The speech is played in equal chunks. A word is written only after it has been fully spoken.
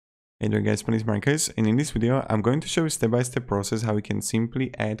Hey there guys, my name is Marcus, and in this video I'm going to show you step-by-step process how we can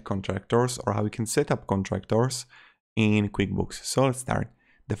simply add contractors or how we can set up contractors in QuickBooks. So let's start.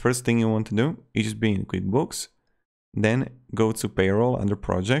 The first thing you want to do is just be in QuickBooks, then go to payroll under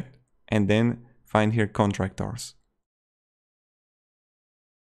project, and then find here contractors.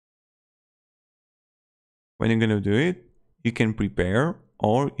 When you're going to do it, you can prepare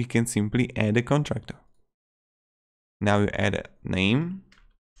or you can simply add a contractor. Now you add a name.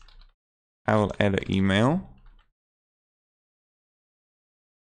 I will add an email.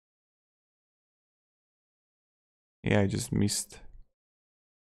 Yeah, I just misstepped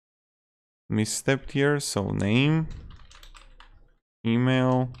here. So name,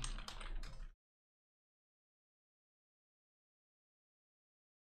 email,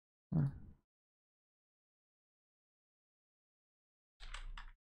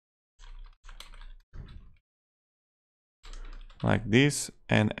 like this,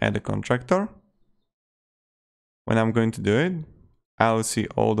 and add a contractor. When I'm going to do it, I'll see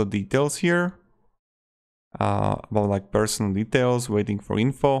all the details here about like personal details, waiting for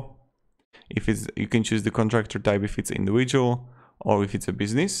info. If it's, you can choose the contractor type if it's individual or if it's a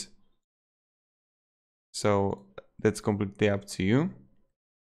business. So that's completely up to you.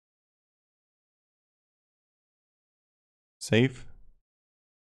 Save.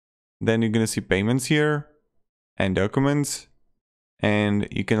 Then you're gonna see payments here and documents. And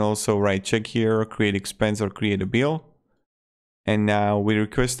you can also write check here, create expense or create a bill. And now we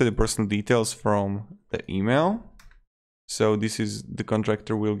requested the personal details from the email. So this is the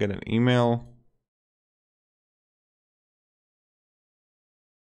contractor will get an email.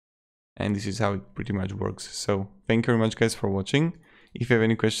 And this is how it pretty much works. So thank you very much guys for watching. If you have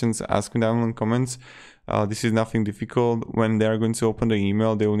any questions, ask me down in the comments. This is nothing difficult. When they are going to open the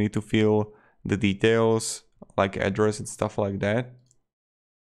email, they will need to fill the details like address and stuff like that.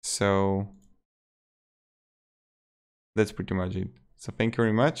 So that's pretty much it. So thank you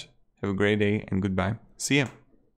very much. Have a great day and goodbye. See ya.